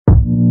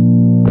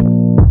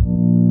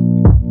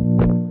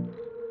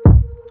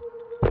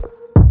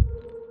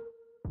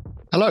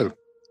Hello,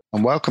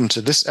 and welcome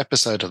to this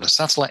episode of the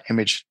Satellite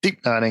Image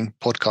Deep Learning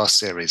podcast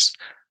series.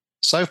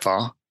 So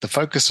far, the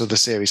focus of the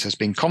series has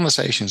been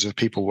conversations with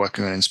people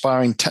working on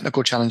inspiring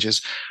technical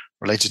challenges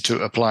related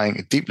to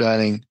applying deep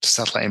learning to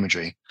satellite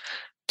imagery.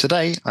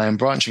 Today, I am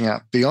branching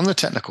out beyond the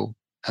technical,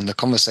 and the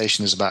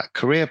conversation is about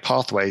career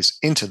pathways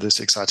into this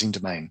exciting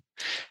domain.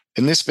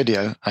 In this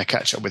video, I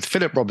catch up with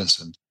Philip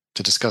Robinson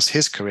to discuss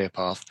his career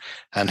path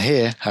and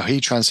hear how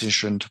he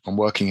transitioned from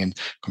working in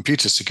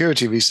computer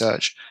security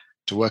research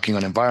to working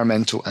on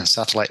environmental and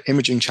satellite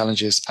imaging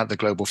challenges at the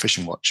Global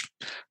Fishing Watch.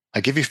 I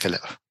give you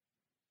Philip.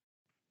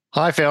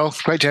 Hi, Phil.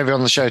 Great to have you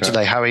on the show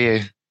today. How are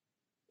you?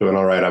 Doing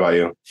all right. How about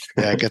you?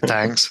 Yeah, good,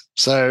 thanks.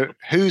 So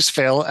who's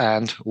Phil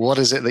and what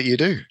is it that you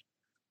do?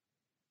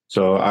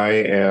 So I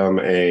am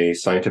a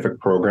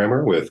scientific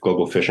programmer with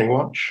Global Fishing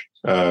Watch.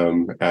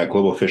 At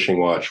Global Fishing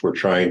Watch, we're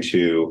trying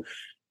to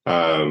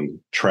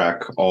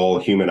track all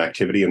human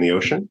activity in the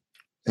ocean.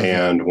 Mm-hmm.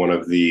 And one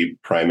of the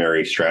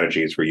primary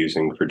strategies we're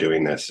using for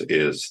doing this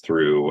is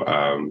through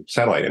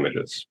satellite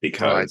images,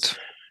 because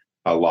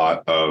a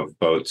lot of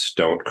boats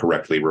don't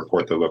correctly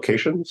report their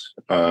locations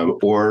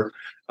or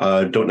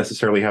don't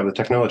necessarily have the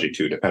technology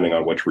to, depending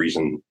on which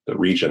region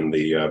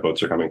the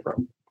boats are coming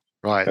from.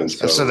 Right. And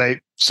so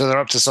they're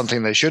up to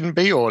something they shouldn't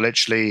be, or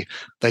literally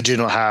they do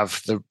not have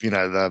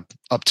the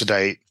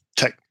up-to-date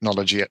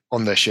technology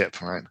on their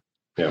ship, right?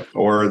 Yeah,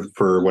 or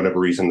for whatever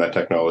reason, that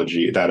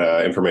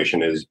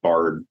information is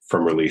barred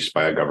from release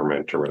by a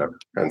government or whatever,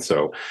 and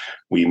so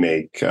we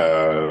make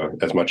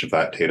as much of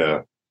that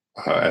data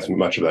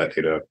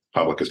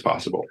public as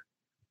possible.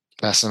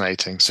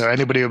 Fascinating. So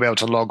anybody will be able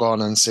to log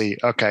on and see,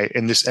 okay,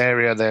 in this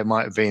area there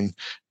might have been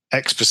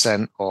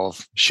X%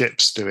 of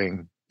ships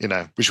doing,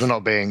 which were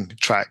not being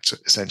tracked,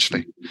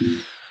 essentially.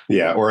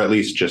 Yeah, or at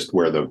least just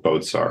where the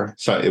boats are.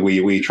 So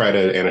we try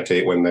to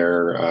annotate when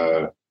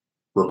they're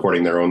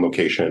reporting their own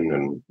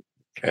location,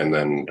 and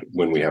then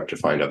when we have to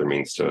find other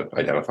means to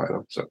identify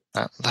them. So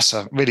that's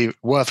a really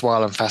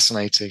worthwhile and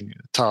fascinating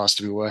task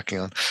to be working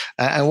on.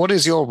 And what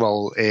is your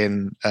role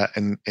in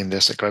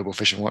this at Global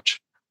Fishing Watch?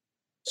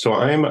 So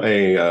I'm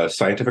a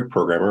scientific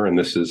programmer, and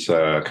this is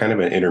kind of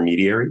an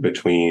intermediary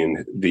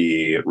between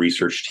the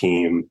research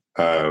team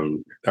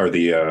or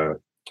the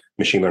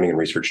machine learning and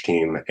research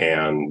team,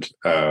 and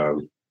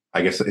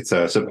I guess it's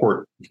a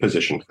support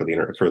position for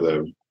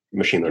the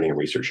machine learning and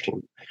research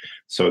team.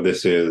 So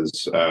this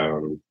is,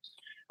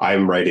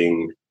 I'm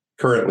writing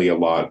currently doing a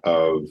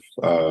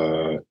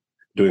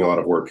lot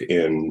of work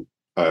in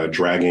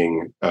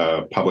dragging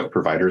public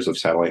providers of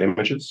satellite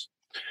images.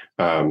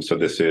 So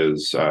this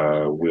is,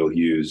 we'll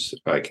use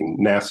like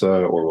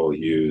NASA, or we'll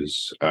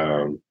use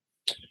so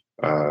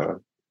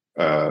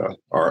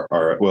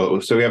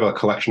we have a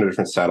collection of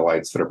different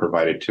satellites that are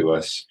provided to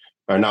us.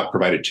 Not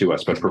provided to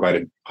us, but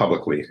provided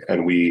publicly.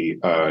 And we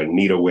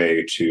need a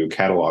way to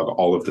catalog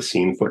all of the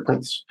scene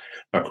footprints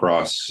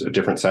across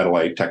different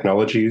satellite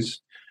technologies.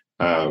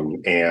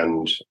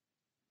 And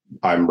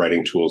I'm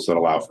writing tools that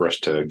allow for us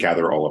to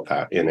gather all of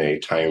that in a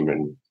time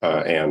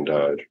and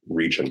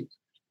region.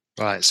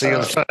 Right. So you're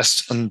the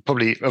first and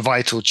probably a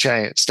vital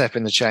step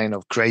in the chain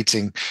of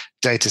creating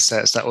data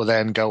sets that will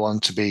then go on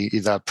to be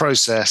either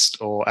processed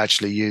or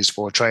actually used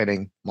for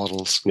training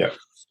models. Yeah.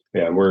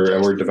 Yeah, and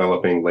we're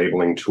developing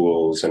labeling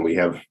tools, and we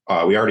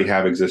already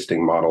have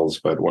existing models.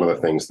 But one of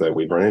the things that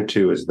we've run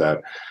into is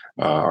that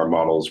our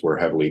models were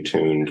heavily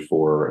tuned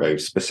for a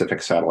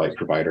specific satellite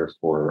provider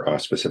for a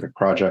specific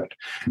project,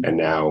 and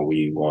now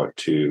we want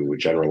to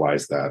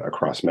generalize that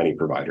across many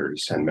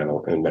providers and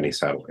many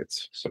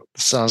satellites. So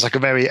sounds like a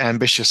very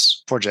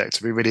ambitious project.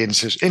 It'll be really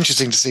interesting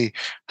to see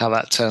how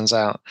that turns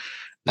out.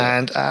 Yeah.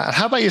 And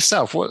how about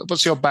yourself?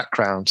 What's your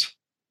background?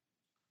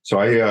 So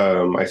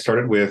I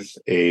started with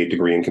a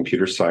degree in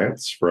computer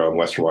science from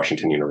Western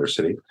Washington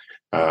University,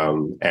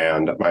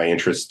 and my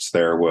interests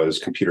there was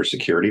computer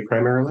security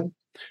primarily,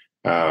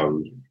 but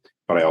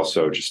I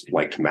also just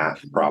liked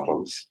math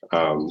problems,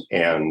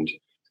 and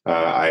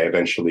I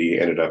eventually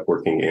ended up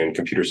working in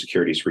computer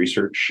securities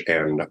research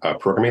and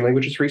programming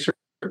languages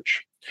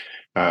research,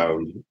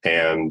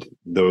 and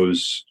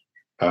those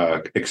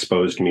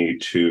exposed me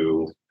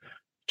to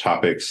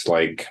topics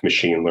like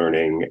machine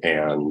learning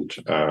and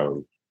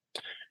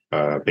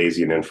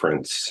Bayesian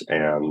inference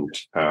and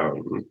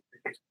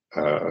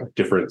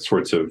different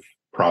sorts of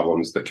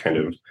problems that kind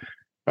of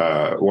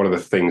one of the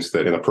things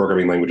that in the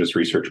programming languages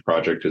research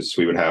project is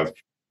we would have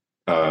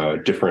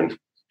different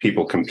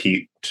people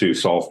compete to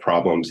solve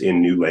problems in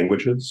new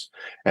languages,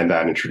 and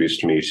that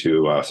introduced me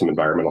to some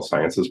environmental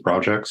sciences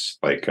projects,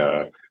 like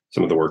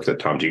some of the work that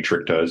Tom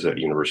Dietrich does at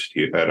is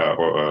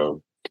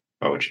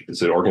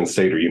it Oregon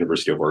State or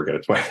University of Oregon?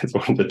 It's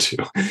one of the two,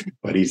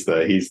 but he's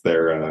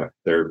their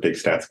big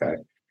stats guy.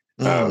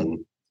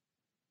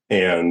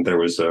 And there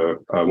was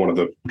one of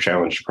the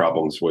challenge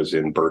problems was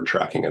in bird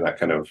tracking, and that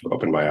kind of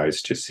opened my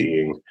eyes to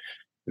seeing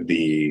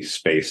the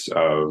space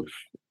of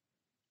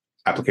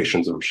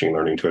applications of machine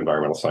learning to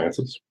environmental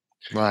sciences.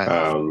 Right.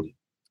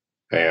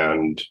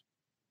 And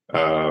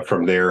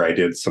from there, I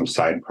did some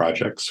side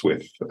projects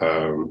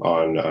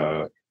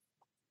on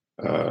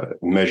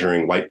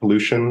measuring light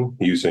pollution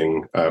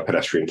using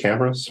pedestrian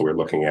cameras. So we're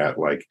looking at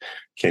like,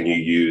 can you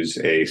use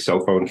a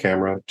cell phone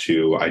camera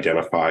to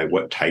identify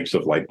what types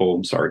of light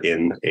bulbs are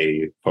in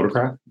a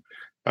photograph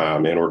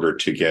in order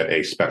to get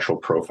a spectral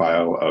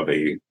profile of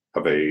a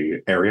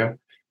area,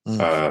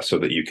 so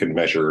that you can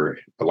measure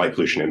light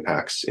pollution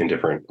impacts in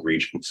different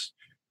regions.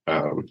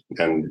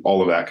 And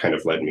all of that kind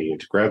of led me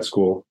into grad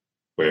school,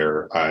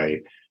 where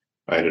I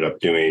ended up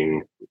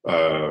doing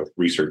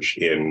research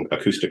in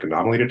acoustic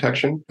anomaly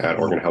detection at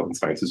Oregon Health and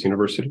Sciences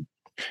University,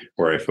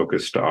 where I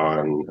focused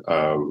on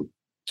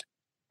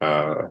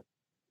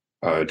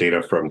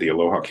data from the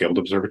Aloha Field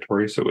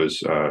Observatory. So it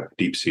was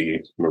deep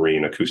sea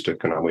marine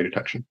acoustic anomaly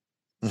detection.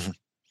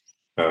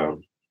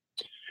 And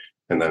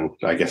then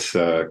I guess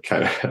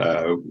kind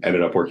of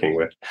ended up working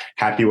with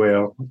Happy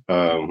Whale,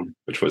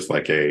 which was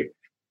like a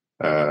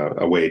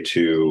way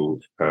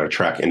to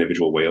track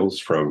individual whales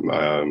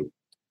from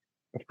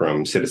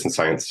citizen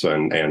science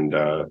and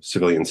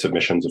civilian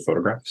submissions of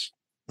photographs.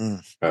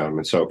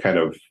 And so kind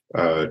of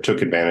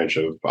took advantage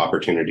of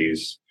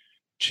opportunities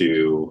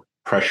to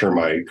pressure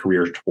my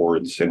career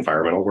towards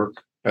environmental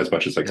work as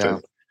much as I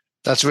could.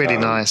 That's really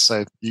nice.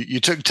 So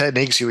you took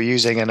techniques you were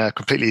using in a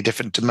completely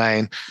different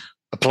domain,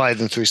 applied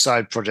them through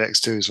side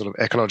projects to sort of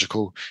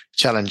ecological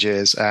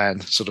challenges,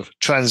 and sort of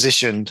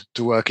transitioned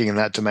to working in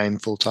that domain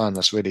full time.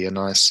 That's really a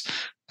nice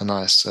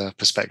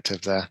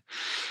perspective there.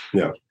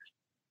 Yeah.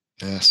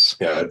 Yes.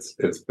 Yeah,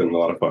 it's been a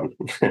lot of fun.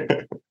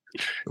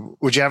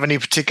 Would you have any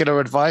particular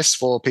advice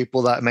for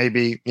people that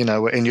maybe,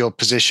 were in your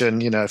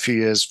position, a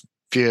few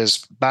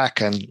years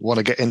back and want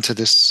to get into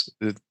this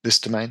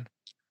domain?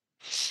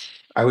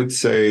 I would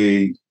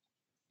say,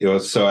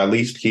 so at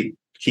least keep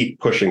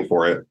pushing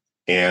for it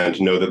and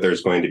know that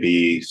there's going to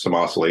be some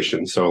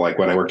oscillation. So like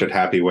when I worked at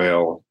Happy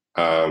Whale,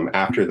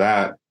 after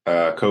that,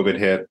 COVID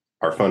hit,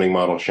 our funding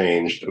model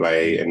changed, and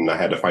I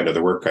had to find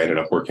other work. I ended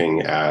up working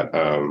at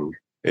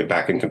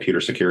back in computer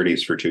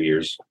securities for 2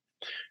 years,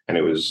 and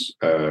it was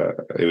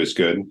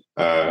good.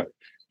 But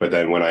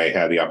then when I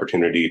had the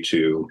opportunity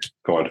to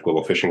go on to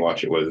Global Fishing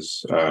Watch, it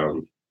was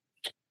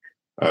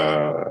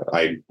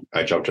I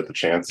jumped at the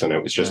chance, and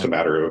it was just a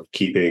matter of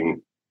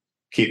keeping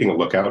a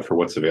lookout for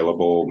what's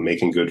available,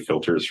 making good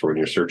filters for when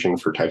you're searching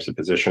for types of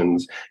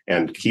positions,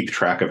 and keep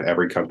track of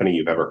every company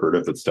you've ever heard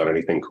of that's done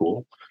anything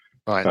cool.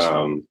 Right.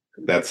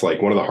 That's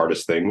like one of the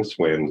hardest things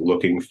when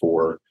looking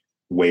for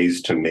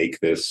ways to make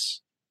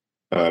this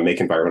make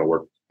environmental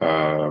work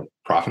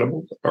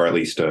profitable, or at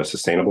least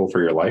sustainable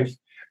for your life.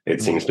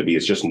 It seems to be,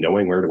 it's just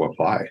knowing where to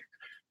apply.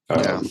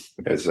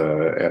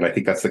 And I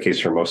think that's the case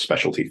for most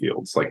specialty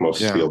fields, like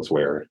most fields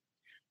where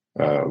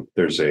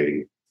there's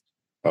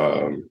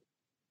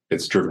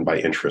it's driven by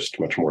interest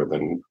much more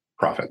than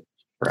profit.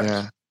 Perhaps.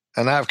 Yeah.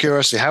 And out of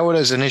curiosity, how were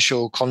those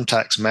initial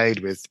contacts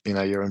made with,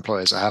 your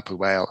employers at Happy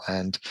Whale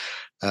and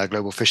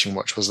Global Fishing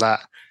Watch? Was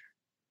that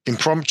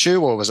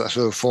impromptu, or was that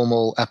through a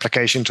formal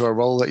application to a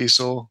role that you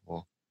saw?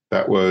 Or?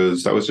 That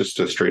was just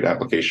a straight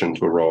application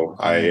to a role.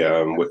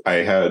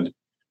 I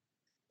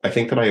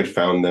think that I had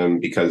found them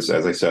because,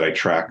 as I said, I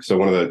track. So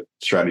one of the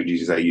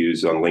strategies I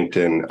use on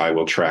LinkedIn, I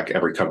will track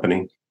every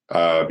company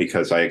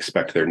because I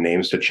expect their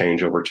names to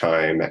change over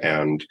time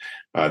and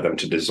them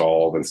to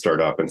dissolve and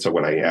start up. And so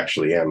when I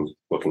actually am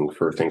looking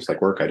for things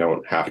like work, I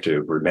don't have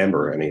to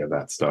remember any of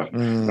that stuff. I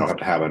don't have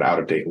to have an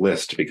out-of-date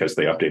list because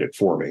they update it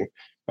for me.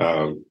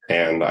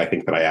 And I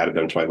think that I added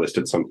them to my list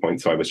at some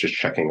point. So I was just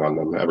checking on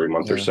them every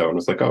month or so, and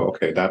was like, oh,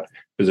 okay, that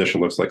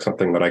position looks like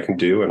something that I can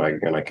do, and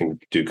I can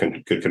do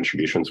good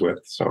contributions with.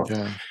 So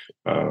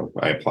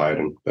I applied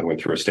and then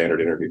went through a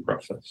standard interview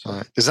process. So.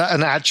 Right. Is that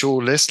an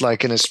actual list,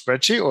 like in a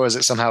spreadsheet, or is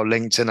it somehow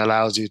LinkedIn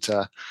allows you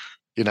to,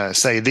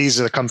 say these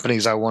are the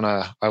companies I want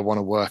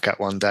to work at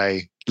one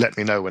day. Let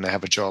me know when they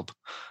have a job.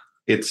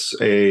 It's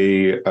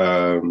neither.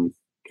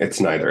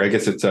 I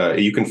guess it's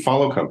you can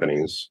follow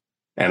companies.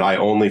 And I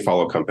only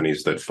follow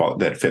companies that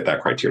fit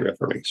that criteria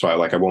for me. So I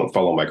won't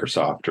follow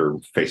Microsoft or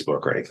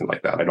Facebook or anything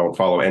like that. I don't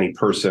follow any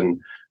person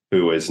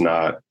who is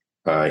not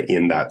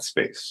in that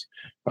space.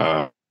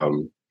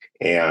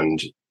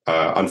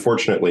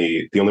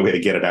 Unfortunately, the only way to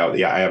get it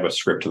out, I have a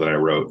script that I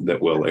wrote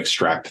that will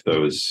extract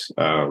those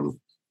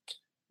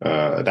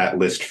that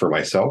list for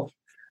myself,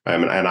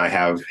 and I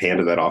have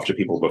handed that off to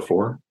people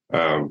before.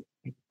 But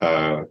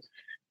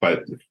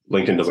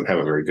LinkedIn doesn't have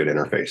a very good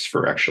interface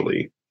for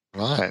actually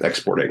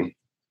exporting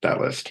that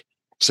list.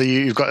 So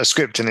you've got a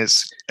script, and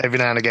it's every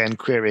now and again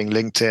querying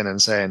LinkedIn and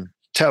saying,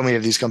 tell me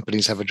if these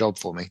companies have a job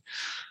for me.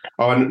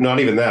 Oh, and not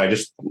even that. I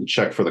just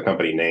check for the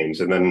company names.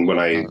 And then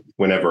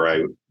whenever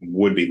I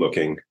would be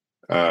looking,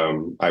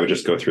 I would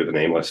just go through the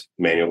name list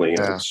manually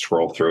and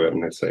scroll through it,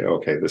 and I'd say,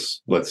 okay,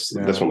 this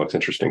one looks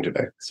interesting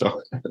today.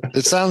 So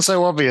it sounds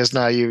so obvious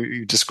now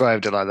you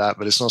described it like that,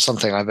 but it's not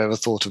something I've ever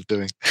thought of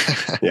doing.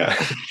 Yeah.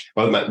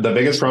 Well, the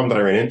biggest problem that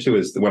I ran into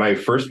is when I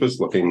first was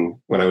looking,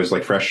 when I was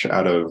like fresh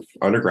out of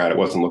undergrad, I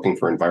wasn't looking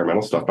for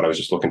environmental stuff, but I was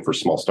just looking for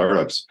small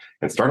startups,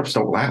 and startups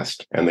don't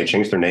last, and they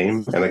changed their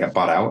name and they got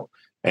bought out.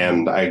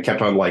 And I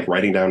kept on like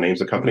writing down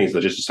names of companies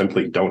that just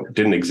simply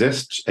didn't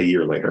exist a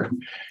year later.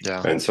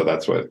 Yeah. And so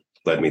that's what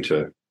led me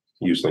to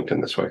use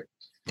LinkedIn this way.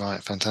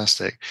 Right,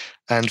 fantastic.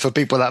 And for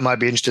people that might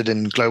be interested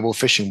in Global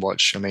Fishing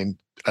Watch, I mean,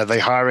 are they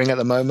hiring at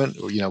the moment?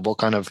 Or, what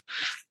kind of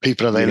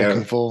people are they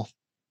looking for?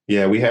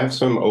 Yeah, we have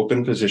some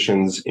open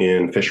positions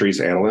in fisheries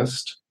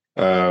analyst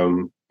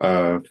for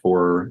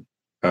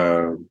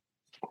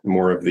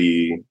more of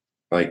the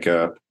like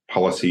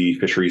policy,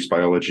 fisheries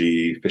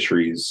biology,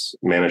 fisheries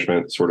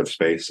management sort of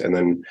space. And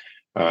then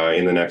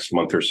in the next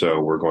month or so,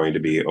 we're going to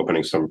be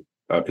opening some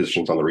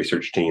positions on the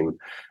research team,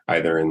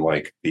 either in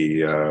like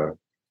the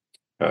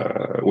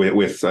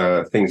with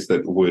things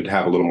that would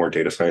have a little more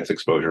data science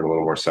exposure and a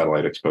little more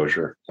satellite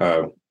exposure.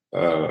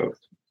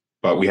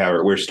 But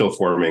we're still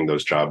forming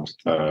those job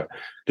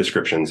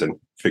descriptions and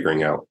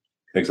figuring out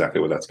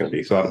exactly what that's going to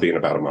be. So that'll be in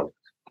about a month.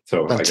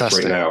 So fantastic. I guess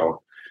right now,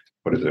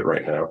 what is it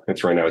right now?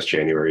 It's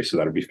January, so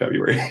that'll be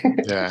February.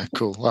 Yeah,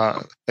 cool.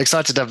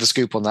 Excited to have the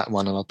scoop on that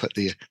one, and I'll put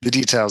the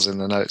details in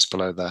the notes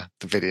below the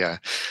video.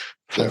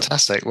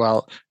 Fantastic. Yeah.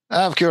 Well,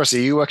 out of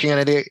curiosity, are you working on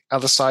any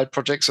other side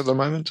projects at the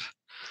moment?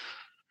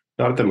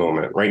 Not at the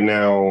moment. Right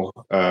now,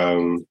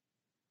 I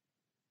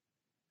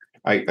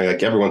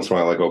like every once in a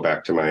while I go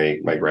back to my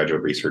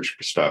graduate research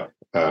stuff.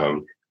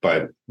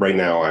 But right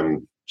now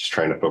I'm just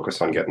trying to focus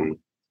on getting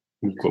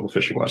Global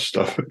Fishing Watch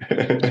stuff in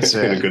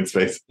a good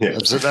space. Yeah.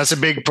 That's a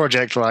big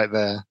project right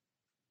there.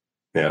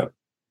 Yeah.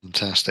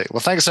 Fantastic.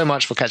 Well, thanks so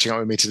much for catching up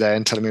with me today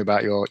and telling me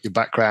about your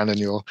background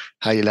and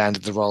how you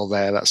landed the role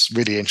there. That's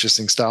really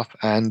interesting stuff.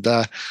 And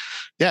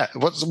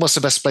what's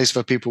the best place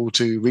for people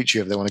to reach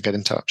you if they want to get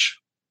in touch?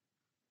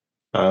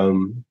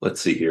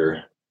 Let's see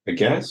here. I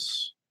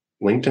guess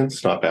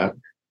LinkedIn's not bad.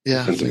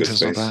 Yeah,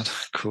 LinkedIn's not bad.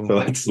 Cool.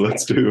 So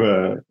let's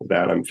do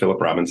that. I'm Philip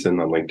Robinson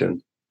on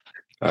LinkedIn.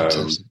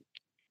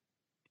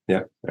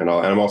 Yeah, and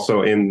I'm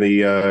also in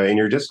the in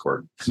your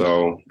Discord.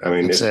 So I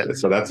mean,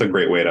 so that's a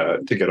great way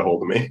to get a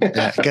hold of me.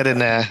 Yeah, get in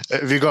there.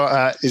 Have you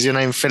got? Is your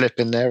name Philip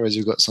in there, or have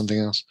you got something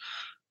else?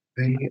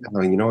 You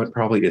know, it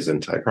probably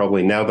isn't.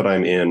 Now that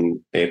I'm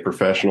in a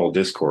professional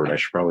Discord, I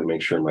should probably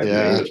make sure my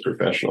name is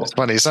professional. It's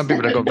funny. Some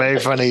people have got very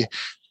funny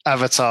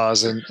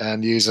avatars and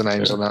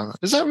usernames on that.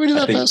 Is that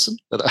really person?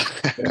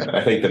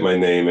 I think that my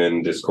name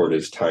in Discord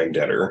is Time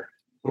Debtor.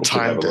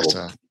 Time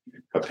Debtor.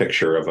 A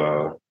picture of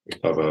a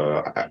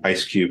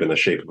ice cube in the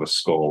shape of a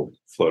skull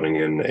floating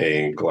in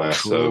a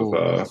glass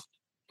of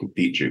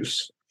beet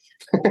juice.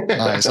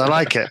 Nice. I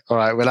like it. All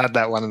right. We'll add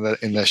that one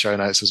in the show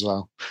notes as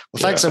well.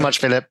 Well, thanks so much,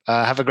 Philip.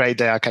 Have a great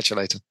day. I'll catch you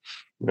later.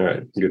 All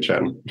right. Good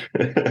chatting.